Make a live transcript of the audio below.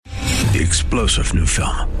The explosive new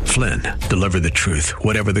film, Flynn, deliver the truth,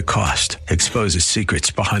 whatever the cost, exposes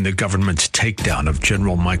secrets behind the government's takedown of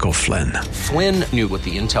General Michael Flynn. Flynn knew what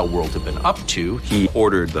the intel world had been up to. He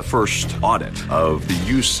ordered the first audit of the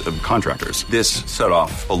use of contractors. This set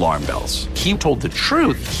off alarm bells. He told the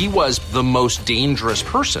truth. He was the most dangerous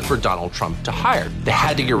person for Donald Trump to hire. They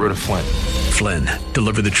had to get rid of Flynn. Flynn,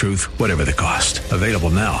 deliver the truth, whatever the cost. Available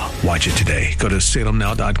now. Watch it today. Go to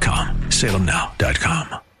salemnow.com.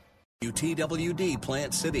 salemnow.com. WTWD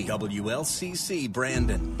Plant City, WLCC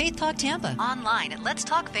Brandon. Faith Talk Tampa. Online at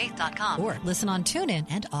letstalkfaith.com. Or listen on TuneIn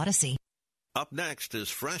and Odyssey. Up next is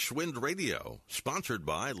Fresh Wind Radio, sponsored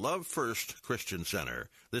by Love First Christian Center.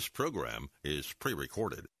 This program is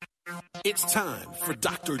pre-recorded. It's time for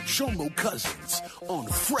Dr. Jomo Cousins on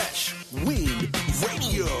Fresh Wind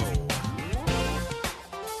Radio.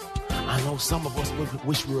 I know some of us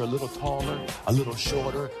wish we were a little taller, a little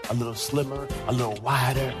shorter, a little slimmer, a little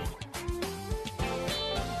wider.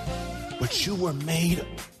 But you were made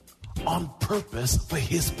on purpose for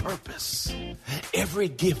his purpose. Every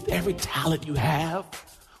gift, every talent you have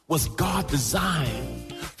was God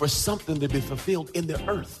designed for something to be fulfilled in the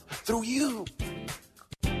earth through you.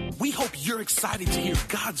 We hope you're excited to hear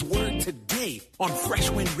God's word today on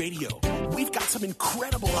Fresh Wind Radio. We've got some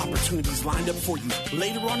incredible opportunities lined up for you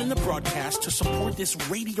later on in the broadcast to support this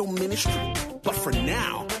radio ministry. But for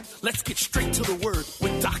now, let's get straight to the word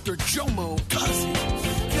with Dr. Jomo Cousins.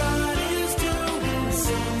 God is doing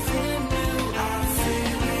something new. I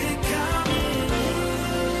feel it coming.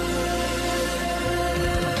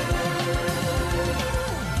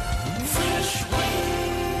 Fresh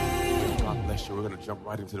Wind. God bless you. We're going to jump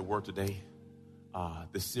right into the word today.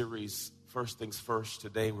 The series, First Things First,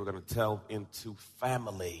 today we're going to delve into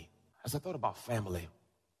family. As I thought about family,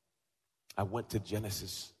 I went to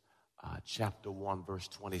Genesis chapter 1, verse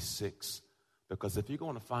 26, because if you're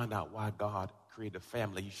going to find out why God created a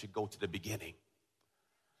family, you should go to the beginning.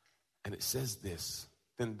 And it says this,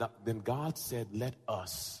 then God said, let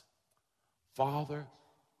us, Father,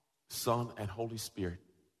 Son, and Holy Spirit,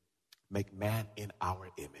 make man in our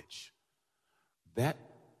image. That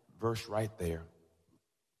verse right there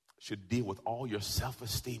should deal with all your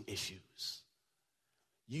self-esteem issues.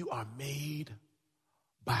 You are made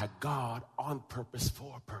by God on purpose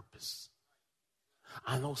for a purpose.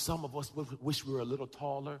 I know some of us wish we were a little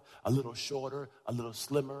taller, a little shorter, a little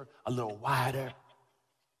slimmer, a little wider.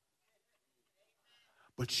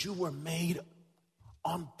 But you were made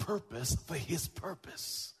on purpose for his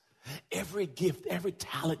purpose. Every gift, every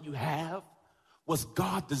talent you have was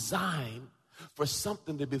God designed for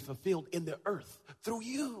something to be fulfilled in the earth through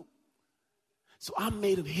you. So I'm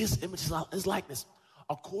made of his image, his likeness,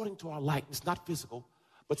 according to our likeness, not physical,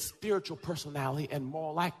 but spiritual personality and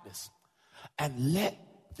moral likeness. And let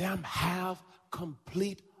them have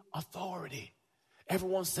complete authority.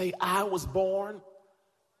 Everyone say, I was born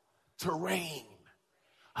to reign.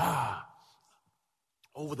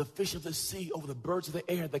 Over the fish of the sea, over the birds of the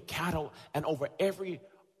air, the cattle, and over every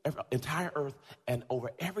entire earth, and over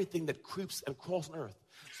everything that creeps and crawls on earth.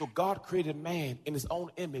 So God created man in his own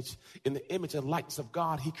image, in the image and likeness of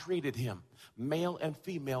God. He created him, male and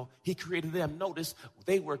female. He created them. Notice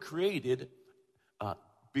they were created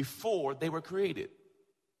before they were created.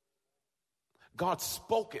 God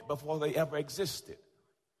spoke it before they ever existed.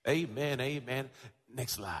 Amen, amen.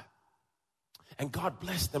 Next slide. And God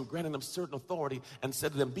blessed them, granting them certain authority, and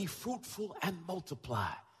said to them, be fruitful and multiply.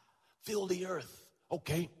 Fill the earth.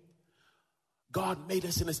 Okay. God made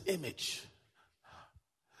us in his image.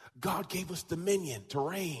 God gave us dominion to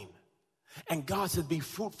reign. And God said, be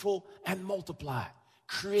fruitful and multiply.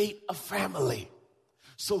 Create a family.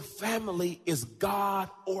 So family is God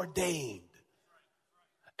ordained.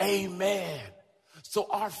 Amen. So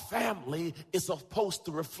our family is supposed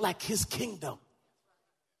to reflect his kingdom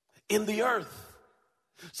in the earth.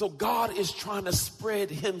 So God is trying to spread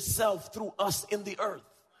himself through us in the earth.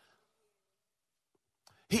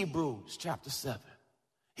 Hebrews chapter 7.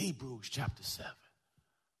 Hebrews chapter 7.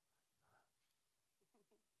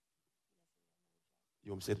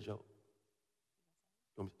 You want me to say the joke?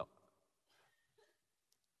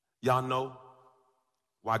 Y'all know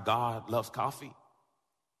why God loves coffee?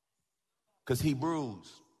 Because he brews.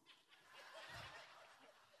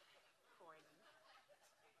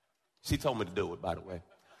 She told me to do it, by the way.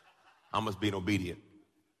 I'm just being obedient.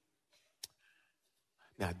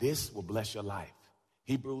 Now, this will bless your life.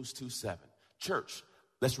 Hebrews 2:7. Church,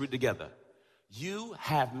 let's read together. You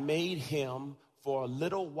have made him for a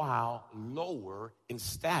little while lower in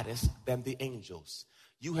status than the angels.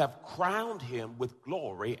 You have crowned him with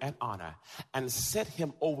glory and honor and set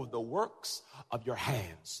him over the works of your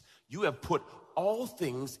hands. You have put all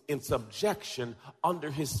things in subjection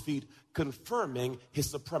under his feet, confirming his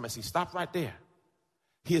supremacy. Stop right there.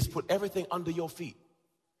 He has put everything under your feet.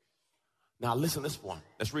 Now listen to this one.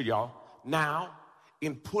 Let's read, y'all. Now,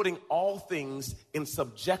 in putting all things in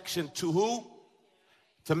subjection to who?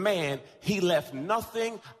 To man, he left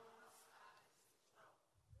nothing.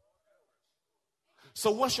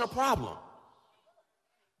 So what's your problem?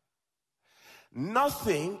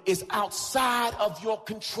 Nothing is outside of your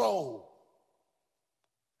control.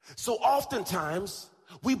 So oftentimes,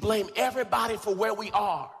 we blame everybody for where we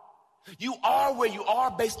are. You are where you are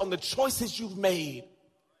based on the choices you've made.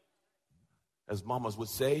 As mamas would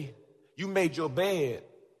say, you made your bed,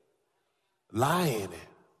 lie in it.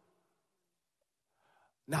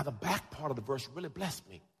 Now the back part of the verse really blessed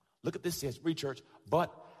me. Look at this, says, read church.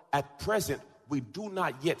 But at present, we do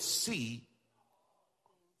not yet see.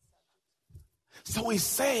 So he's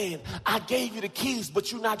saying, I gave you the keys,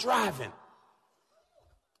 but you're not driving.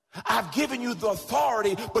 I've given you the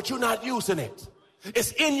authority, but you're not using it.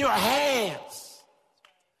 It's in your hands.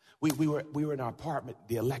 We were in our apartment,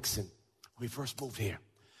 the Alexan, when we first moved here.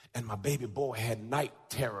 And my baby boy had night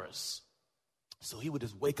terrors. So he would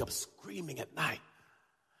just wake up screaming at night.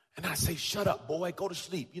 And I'd say, shut up, boy, go to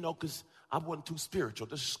sleep. You know, because I wasn't too spiritual.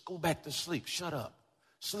 Just go back to sleep. Shut up.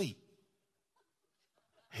 Sleep.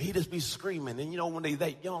 He'd just be screaming. And you know, when they're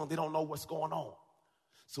that young, they don't know what's going on.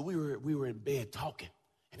 So we were in bed talking.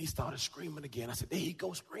 And he started screaming again. I said, there he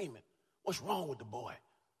goes screaming. What's wrong with the boy?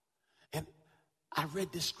 And I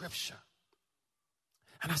read this scripture.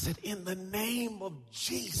 And I said, in the name of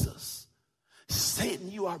Jesus,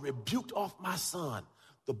 Satan, you are rebuked off my son.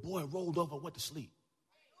 The boy rolled over and went to sleep.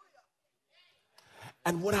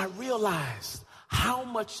 And when I realized how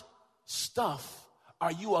much stuff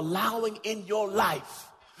are you allowing in your life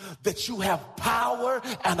that you have power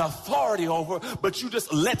and authority over, but you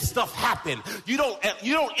just let stuff happen. You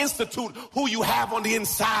don't institute who you have on the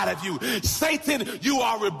inside of you. Satan, you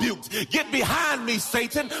are rebuked. Get behind me,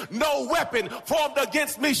 Satan. No weapon formed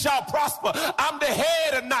against me shall prosper. I'm the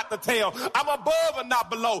head and not the tail. I'm above and not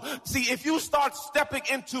below. See, if you start stepping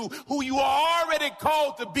into who you are already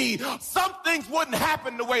called to be, some things wouldn't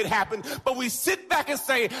happen the way it happened, but we sit back and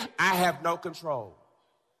say, I have no control.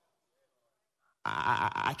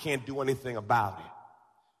 I can't do anything about it.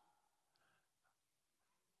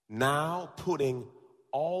 Now putting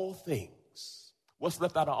all things, what's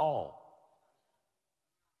left out of all?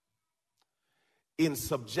 In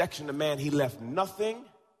subjection to man, he left nothing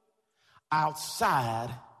outside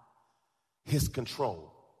his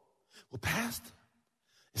control. Well, Pastor,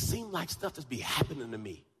 it seemed like stuff just be happening to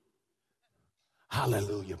me.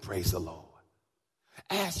 Hallelujah, praise the Lord.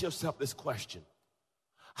 Ask yourself this question.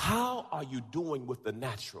 How are you doing with the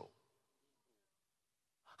natural?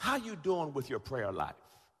 How are you doing with your prayer life?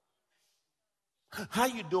 How are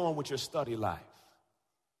you doing with your study life?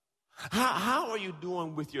 How are you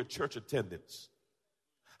doing with your church attendance?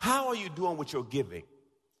 How are you doing with your giving?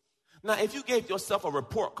 Now, if you gave yourself a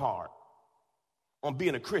report card on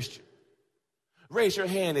being a Christian, raise your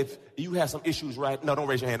hand if you have some issues, right? No, don't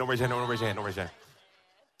raise your hand. Don't raise your hand. Don't raise your hand. Don't raise your hand.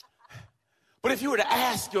 But if you were to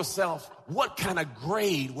ask yourself, what kind of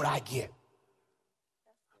grade would I get?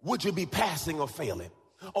 Would you be passing or failing?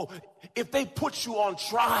 Oh, if they put you on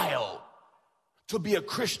trial to be a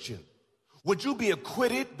Christian, would you be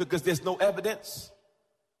acquitted because there's no evidence?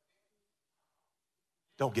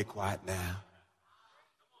 Don't get quiet now.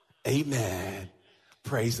 Amen.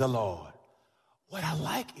 Praise the Lord. What I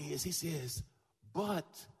like is he says, but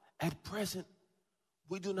at present,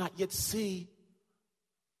 we do not yet see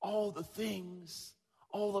all the things,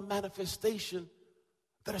 all the manifestation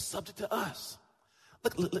that are subject to us.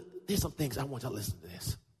 Look, there's some things I want you to listen to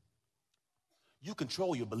this. You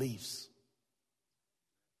control your beliefs.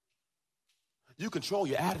 You control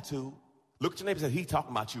your attitude. Look at your neighbor and say, he talking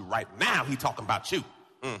about you right now. He talking about you.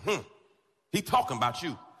 He talking about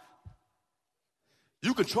you.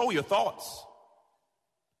 You control your thoughts.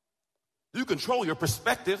 You control your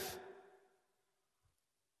perspective.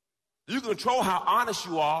 You control how honest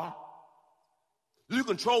you are. You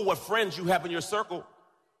control what friends you have in your circle.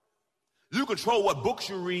 You control what books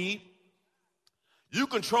you read. You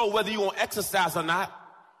control whether you're going to exercise or not.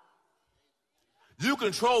 You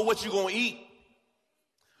control what you're going to eat.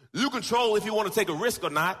 You control if you want to take a risk or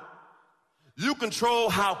not. You control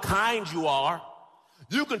how kind you are.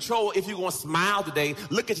 You control if you're going to smile today.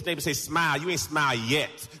 Look at your neighbor and say, smile. You ain't smiled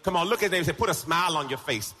yet. Come on, look at your neighbor and say, put a smile on your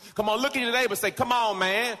face. Come on, look at your neighbor and say, come on,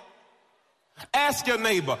 man. Ask your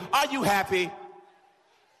neighbor, are you happy?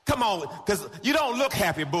 Come on, because you don't look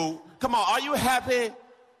happy, boo. Come on, are you happy?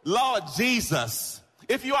 Lord Jesus,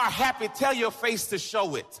 If you are happy, tell your face to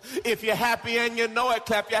show it. If you're happy and you know it,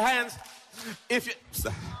 clap your hands. If you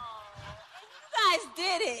guys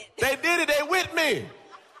did it. They did it. They with me.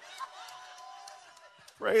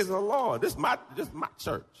 Praise the Lord. This is my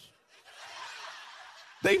church.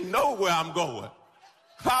 They know where I'm going.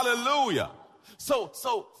 Hallelujah. So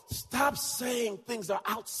stop saying things are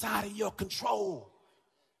outside of your control.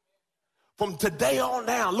 From today on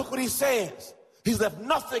down, look what he says. He's left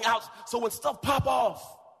nothing out. So when stuff pop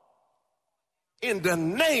off, in the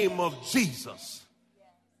name of Jesus.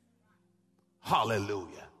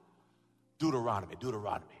 Hallelujah. Deuteronomy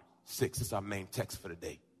 6. This is our main text for the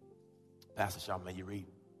day. Pastor Charmaine, you read?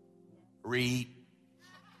 Read.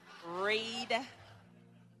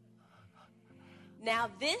 Now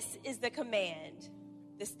this is the command,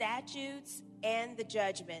 the statutes and the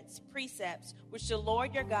judgments, precepts, which the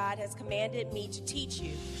Lord your God has commanded me to teach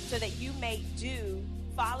you, so that you may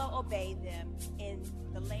follow, obey them in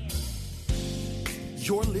the land.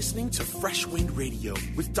 You're listening to Fresh Wind Radio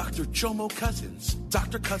with Dr. Jomo Cousins.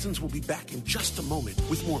 Dr. Cousins will be back in just a moment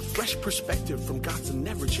with more fresh perspective from God's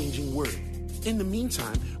never-changing word. In the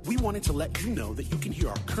meantime, we wanted to let you know that you can hear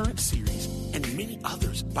our current series and many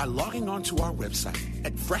others by logging on to our website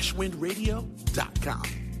at freshwindradio.com.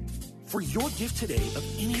 For your gift today of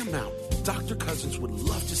any amount, Dr. Cousins would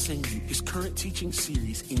love to send you his current teaching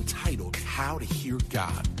series entitled How to Hear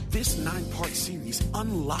God. This 9-part series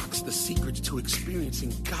unlocks the secrets to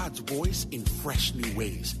experiencing God's voice in fresh new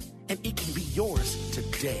ways, and it can be yours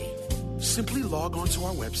today. Simply log on to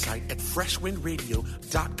our website at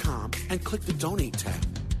freshwindradio.com and click the Donate tab.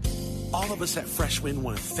 All of us at Freshwind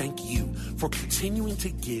want to thank you for continuing to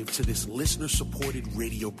give to this listener-supported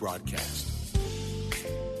radio broadcast.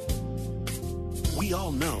 We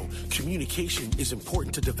all know communication is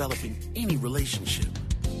important to developing any relationship.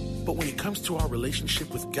 But when it comes to our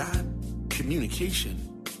relationship with God,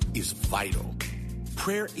 communication is vital.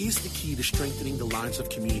 Prayer is the key to strengthening the lines of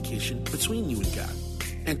communication between you and God.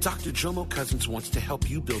 And Dr. Jomo Cousins wants to help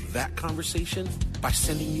you build that conversation by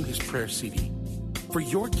sending you his prayer CD. For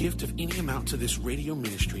your gift of any amount to this radio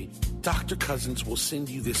ministry, Dr. Cousins will send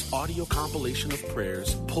you this audio compilation of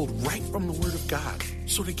prayers pulled right from the Word of God.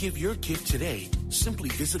 So to give your gift today, simply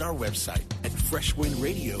visit our website at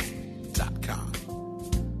freshwindradio.com.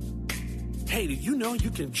 Hey, did you know you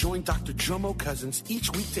can join Dr. Jomo Cousins each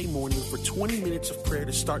weekday morning for 20 minutes of prayer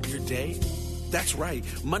to start your day? That's right.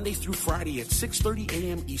 Monday through Friday at 6:30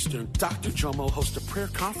 a.m. Eastern, Dr. Jomo hosts a prayer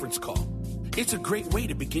conference call. It's a great way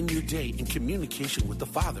to begin your day in communication with the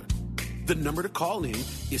Father. The number to call in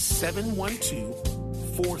is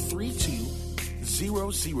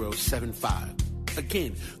 712-432-0075.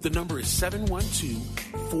 Again, the number is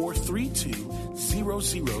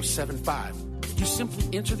 712-432-0075. You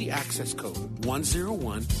simply enter the access code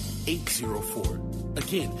 101804.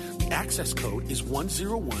 Again, the access code is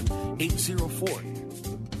 101804.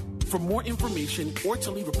 For more information or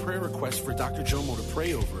to leave a prayer request for Dr. Jomo to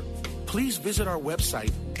pray over, please visit our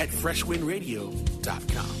website at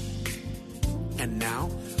freshwindradio.com. And now,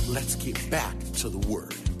 let's get back to the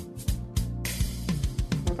Word.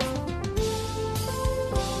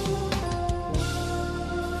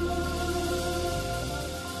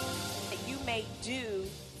 You may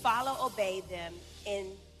follow, obey them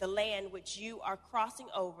in the land which you are crossing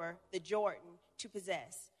over the Jordan to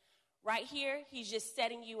possess. Right here, he's just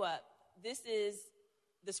setting you up. This is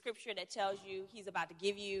the scripture that tells you he's about to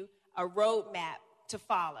give you a roadmap to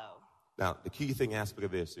follow. Now, the key thing aspect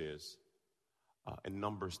of this is in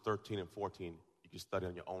Numbers 13 and 14, you can study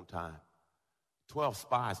on your own time. 12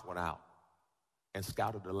 spies went out and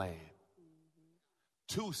scouted the land.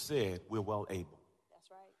 2 said, we're well able. That's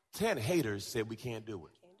right. 10 haters said, we can't do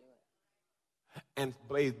it. And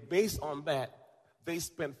based on that, they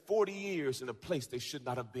spent 40 years in a place they should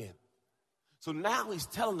not have been. So now he's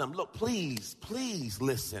telling them, look, please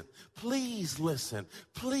listen. Please listen.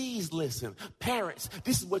 Please listen. Parents,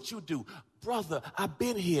 this is what you do. Brother, I've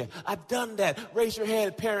been here. I've done that. Raise your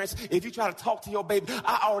hand, parents. If you try to talk to your baby,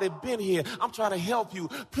 I already been here. I'm trying to help you.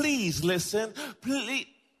 Please listen. Please.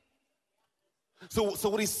 So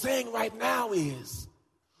what he's saying right now is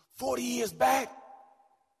 40 years back,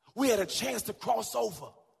 we had a chance to cross over.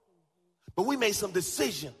 But we made some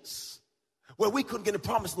decisions where we couldn't get in the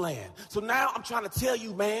promised land. So now I'm trying to tell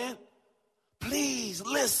you, man, please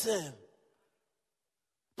listen.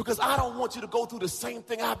 Because I don't want you to go through the same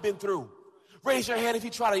thing I've been through. Raise your hand if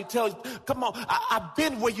you try to tell you, come on, I've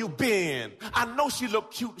been where you've been. I know she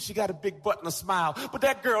looked cute. She got a big butt and a smile. But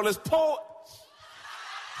that girl is poor.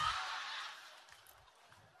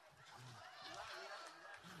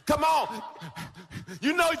 Come on.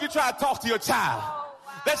 You know you try to talk to your child.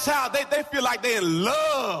 That child, they feel like they're in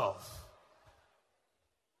love.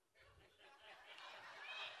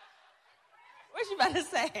 What you about to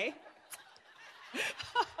say?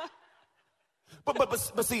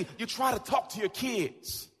 But see, you try to talk to your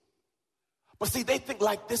kids. But see, they think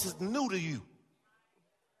like this is new to you.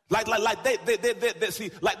 Like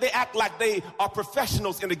they act like they are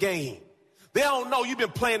professionals in the game. They don't know you've been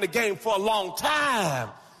playing the game for a long time.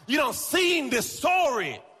 You done seen this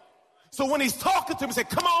story. So when he's talking to him, he said,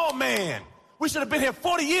 come on, man. We should have been here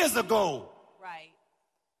 40 years ago. Right.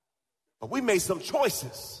 But we made some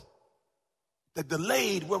choices that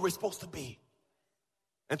delayed where we're supposed to be.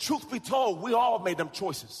 And truth be told, we all made them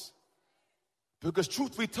choices. Because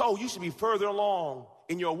truth be told, you should be further along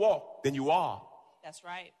in your walk than you are. That's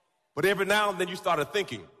right. But every now and then you started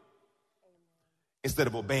thinking instead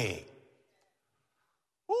of obeying.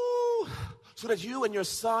 Ooh, so that you and your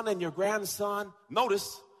son and your grandson,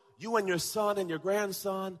 notice, you and your son and your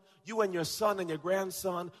grandson, you and your son and your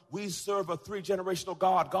grandson, we serve a 3-generational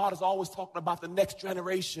God. God is always talking about the next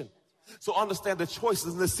generation. So understand the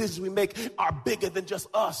choices and decisions we make are bigger than just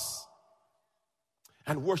us.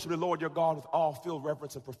 And worship the Lord your God with all filled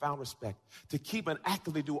reverence and profound respect. To keep and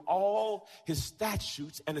actively do all his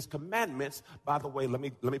statutes and his commandments. By the way, let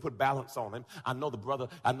me put balance on him. I know the brother,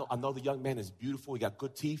 I know the young man is beautiful. He got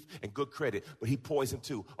good teeth and good credit, but he poisoned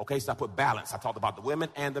too. Okay, so I put balance. I talked about the women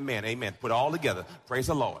and the men. Amen. Put it all together. Praise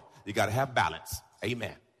the Lord. You got to have balance.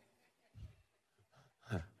 Amen.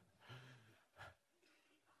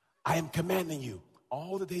 I am commanding you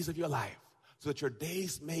all the days of your life so that your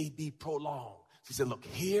days may be prolonged. She said, look,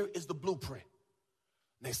 here is the blueprint.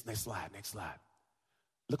 Next slide.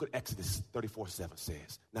 Look what Exodus 34:7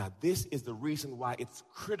 says. Now, this is the reason why it's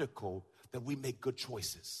critical that we make good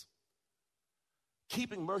choices.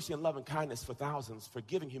 Keeping mercy and love and kindness for thousands,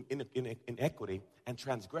 forgiving him inequity and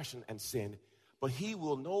transgression and sin, but he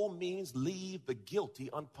will no means leave the guilty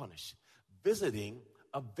unpunished, visiting,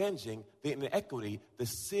 avenging the inequity, the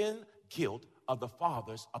sin, guilt of the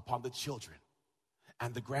fathers upon the children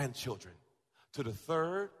and the grandchildren to the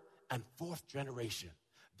 3rd and 4th generation.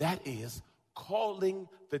 That is calling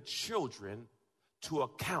the children to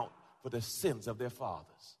account for the sins of their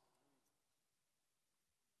fathers.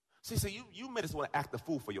 See, you may just want to act the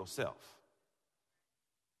fool for yourself.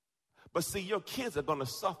 But see, your kids are going to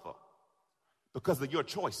suffer because of your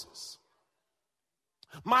choices.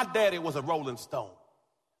 My daddy was a Rolling Stone.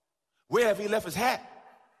 Where have he left his hat?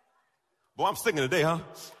 Boy, I'm singing today, huh?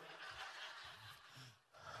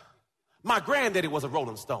 My granddaddy was a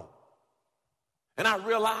Rolling Stone. And I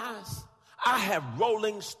realized I have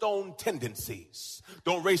Rolling Stone tendencies.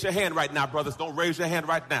 Don't raise your hand right now, brothers. Don't raise your hand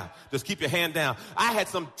right now. Just keep your hand down. I had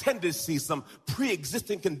some tendencies, some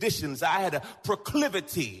pre-existing conditions. I had a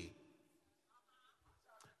proclivity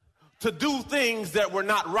to do things that were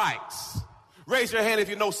not right. Raise your hand if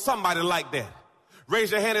you know somebody like that.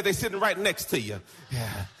 Raise your hand if they're sitting right next to you.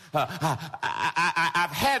 Yeah.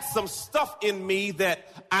 I've had some stuff in me that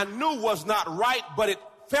I knew was not right, but it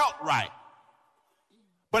felt right.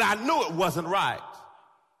 But I knew it wasn't right.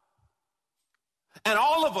 And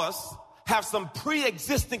all of us have some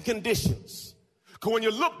pre-existing conditions. Because when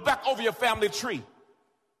you look back over your family tree,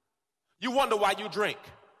 you wonder why you drink.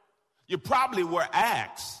 You probably were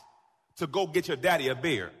asked to go get your daddy a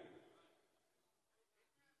beer.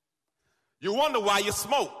 You wonder why you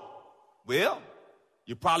smoke. Well,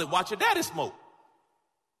 you probably watch your daddy smoke.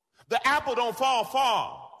 The apple don't fall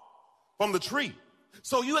far from the tree.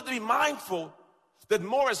 So you have to be mindful that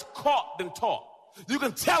more is caught than taught. You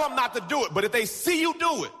can tell them not to do it, but if they see you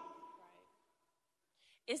do it.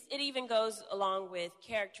 It even goes along with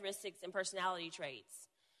characteristics and personality traits.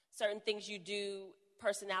 Certain things you do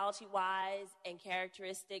personality-wise and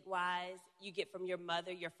characteristic-wise, you get from your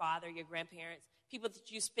mother, your father, your grandparents, people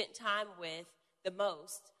that you spent time with the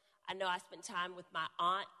most. I know I spent time with my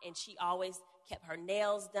aunt, and she always kept her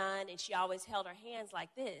nails done, and she always held her hands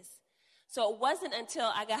like this. So it wasn't until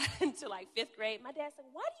I got into like 5th grade, my dad said,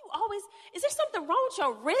 why do you always, is there something wrong with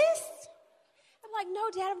your wrist? I'm like, no,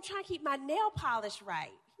 Dad, I'm trying to keep my nail polish right.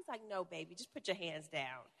 He's like, no, baby, just put your hands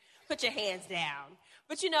down. Put your hands down.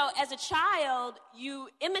 But, you know, as a child, you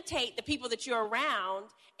imitate the people that you're around,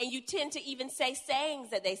 and you tend to even say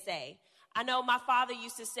sayings that they say. I know my father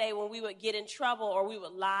used to say when we would get in trouble or we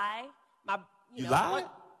would lie. You lie?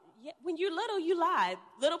 Yeah, when you're little, you lie.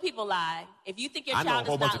 Little people lie. If you think your child does not lie, I know a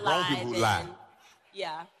whole bunch of grown people who lie.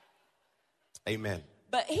 Yeah. Amen.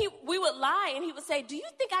 But we would lie, and he would say, do you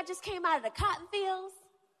think I just came out of the cotton fields?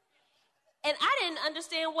 And I didn't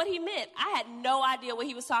understand what he meant. I had no idea what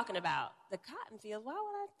he was talking about. The cotton fields? Why would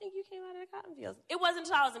I think you came out of the cotton fields? It wasn't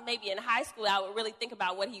until I was maybe in high school I would really think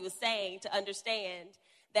about what he was saying to understand.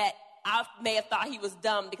 that I may have thought he was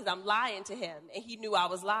dumb because I'm lying to him, and he knew I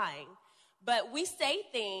was lying. But we say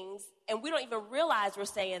things, and we don't even realize we're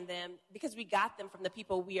saying them because we got them from the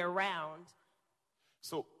people we are around.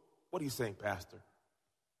 So what are you saying, Pastor?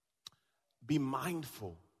 Be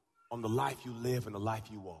mindful on the life you live and the life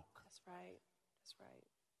you walk. That's right. That's right.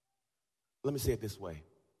 Let me say it this way.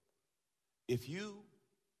 If you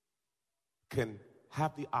can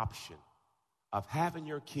have the option of having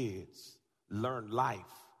your kids learn life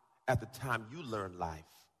at the time you learn life,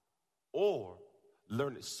 or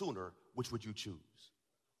learn it sooner, which would you choose?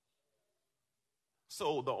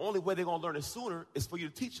 So the only way they're going to learn it sooner is for you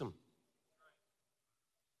to teach them.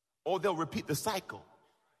 Or they'll repeat the cycle.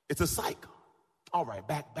 It's a cycle. All right,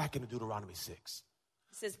 back into Deuteronomy 6.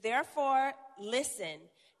 It says, therefore, listen.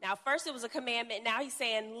 Now, first it was a commandment. Now he's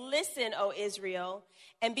saying, listen, O Israel,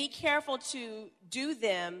 and be careful to do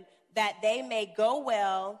them, that they may go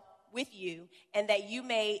well with you, and that you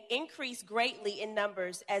may increase greatly in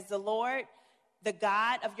numbers, as the Lord, the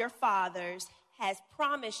God of your fathers, has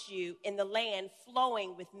promised you in the land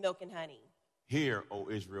flowing with milk and honey. Hear, O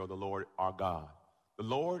Israel, the Lord our God. The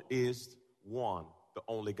Lord is one, the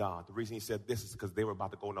only God. The reason he said this is because they were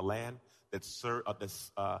about to go in a land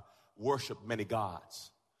that worshiped many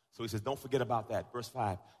gods. So he says, don't forget about that. Verse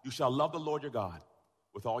 5, you shall love the Lord your God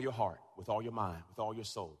with all your heart, with all your mind, with all your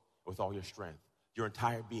soul, with all your strength, your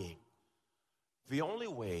entire being. The only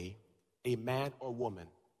way a man or woman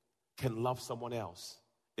can love someone else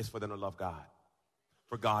is for them to love God.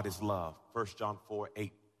 For God is love. 1 John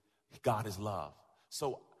 4:8. God is love.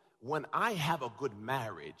 So when I have a good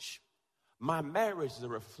marriage, my marriage is a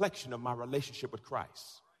reflection of my relationship with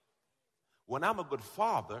Christ. When I'm a good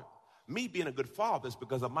father, me being a good father is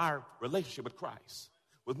because of my relationship with Christ.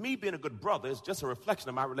 With me being a good brother, it's just a reflection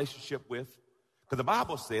of my relationship with, because the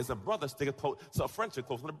Bible says a brother sticketh close, so a friendship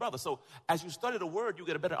closer than a brother. So as you study the word, you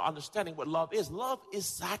get a better understanding what love is. Love is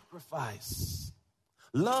sacrifice.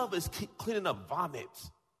 Love is cleaning up vomit.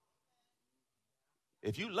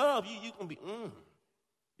 If you love, you can be,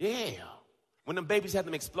 yeah. When them babies have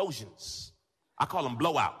them explosions, I call them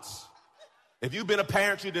blowouts. If you've been a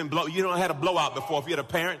parent, you don't had a blowout before. If you're a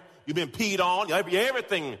parent, you've been peed on,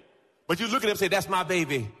 everything. But you look at them and say, that's my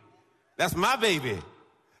baby. That's my baby.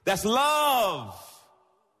 That's love.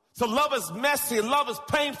 So love is messy. Love is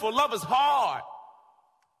painful. Love is hard.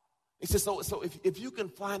 He says, so if you can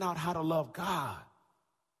find out how to love God,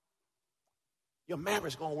 your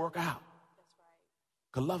marriage is going to work out. That's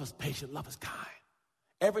right. Because love is patient. Love is kind.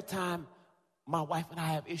 Every time my wife and I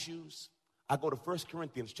have issues, I go to 1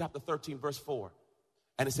 Corinthians chapter 13, verse 4.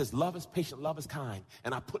 And it says, love is patient, love is kind.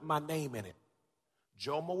 And I put my name in it.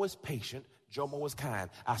 Jomo is patient, Jomo is kind.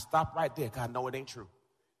 I stop right there because I know it ain't true.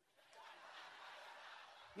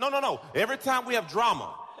 No. Every time we have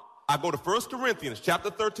drama, I go to 1 Corinthians chapter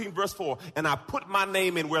 13, verse 4, and I put my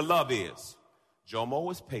name in where love is.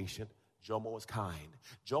 Jomo is patient, Jomo is kind.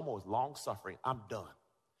 Jomo is long-suffering. I'm done.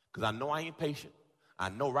 Because I know I ain't patient. I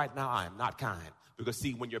know right now I am not kind. Because,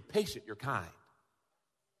 see, when you're patient, you're kind.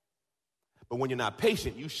 But when you're not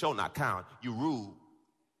patient, you show not kind. You rude.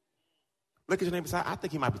 Look at your neighbor and say, I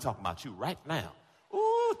think he might be talking about you right now.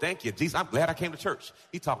 Ooh, thank you, Jesus. I'm glad I came to church.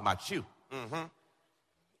 He's talking about you. Mm-hmm.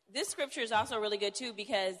 This scripture is also really good, too,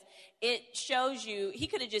 because it shows you, he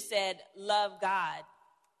could have just said, love God.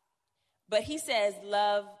 But he says,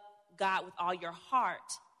 love God with all your heart,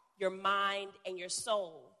 your mind, and your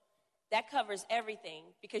soul. That covers everything,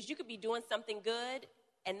 because you could be doing something good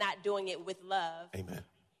and not doing it with love. Amen.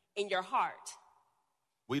 In your heart.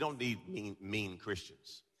 We don't need mean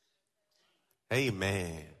Christians.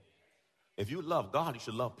 Amen. If you love God, you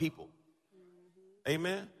should love people. Mm-hmm.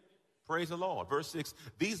 Amen. Praise the Lord. Verse 6,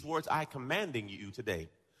 these words I commanding you today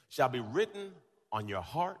shall be written on your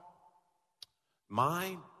heart,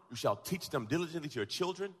 mind. You shall teach them diligently to your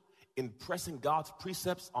children, impressing God's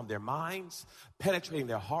precepts on their minds, penetrating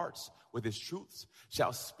their hearts with his truths,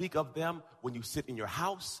 shall speak of them when you sit in your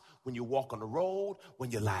house, when you walk on the road,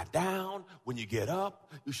 when you lie down, when you get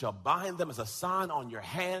up. You shall bind them as a sign on your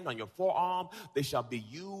hand, on your forearm. They shall be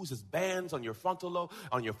used as bands on your frontal lobe,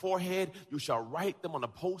 on your forehead. You shall write them on the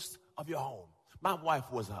posts of your home. My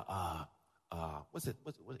wife was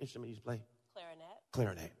what instrument you play?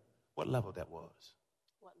 Clarinet. What level that was?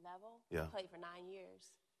 What level? Yeah. I played for 9 years.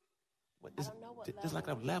 I don't know what level. There's like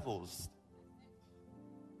levels.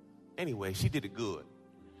 Anyway, she did it good.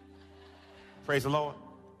 Praise the Lord.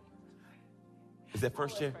 Is that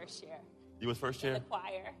first chair? First chair. You was first chair? In the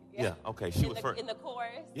choir. Yeah, okay. She was first. In the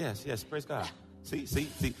chorus. Yes, praise God. See.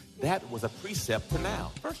 That was a precept to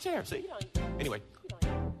now. First chair, see? Anyway.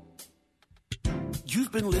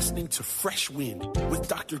 You've been listening to Fresh Wind with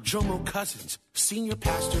Dr. Jomo Cousins, Senior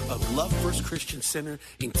Pastor of Love First Christian Center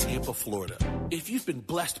in Tampa, Florida. If you've been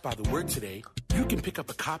blessed by the word today, you can pick up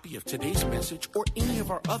a copy of today's message or any of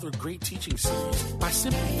our other great teaching series by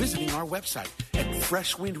simply visiting our website at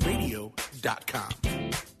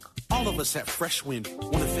freshwindradio.com. All of us at Fresh Wind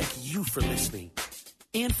want to thank you for listening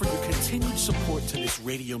and for your continued support to this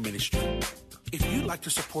radio ministry. If you'd like to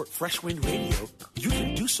support Fresh Wind Radio, you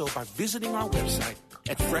can do so by visiting our website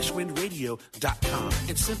at freshwindradio.com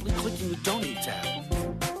and simply clicking the Donate tab.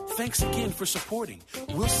 Thanks again for supporting.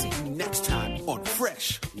 We'll see you next time on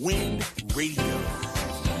Fresh Wind Radio.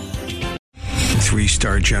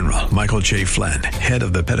 3-star General Michael J. Flynn, head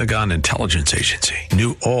of the Pentagon Intelligence Agency,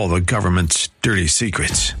 knew all the government's dirty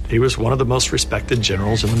secrets. He was one of the most respected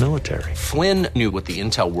generals in the military. Flynn knew what the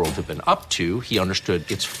intel world had been up to. He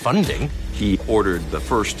understood its funding. He ordered the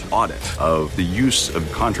first audit of the use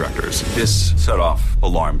of contractors. This set off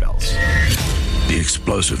alarm bells. The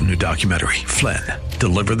explosive new documentary, Flynn,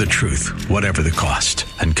 Deliver the Truth, Whatever the Cost,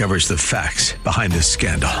 uncovers the facts behind this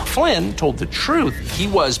scandal. Flynn told the truth. He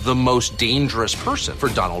was the most dangerous person for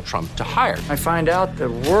Donald Trump to hire. I find out the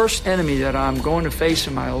worst enemy that I'm going to face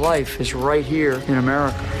in my life is right here in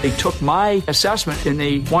America. They took my assessment and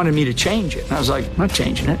they wanted me to change it. And I was like, I'm not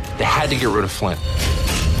changing it. They had to get rid of Flynn.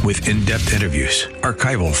 With in-depth interviews,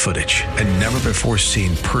 archival footage, and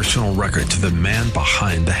never-before-seen personal records of the man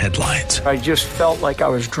behind the headlines. I just felt like I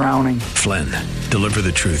was drowning. Flynn, Deliver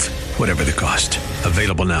the Truth, Whatever the Cost.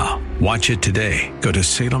 Available now. Watch it today. Go to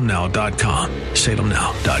salemnow.com.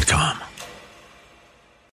 salemnow.com.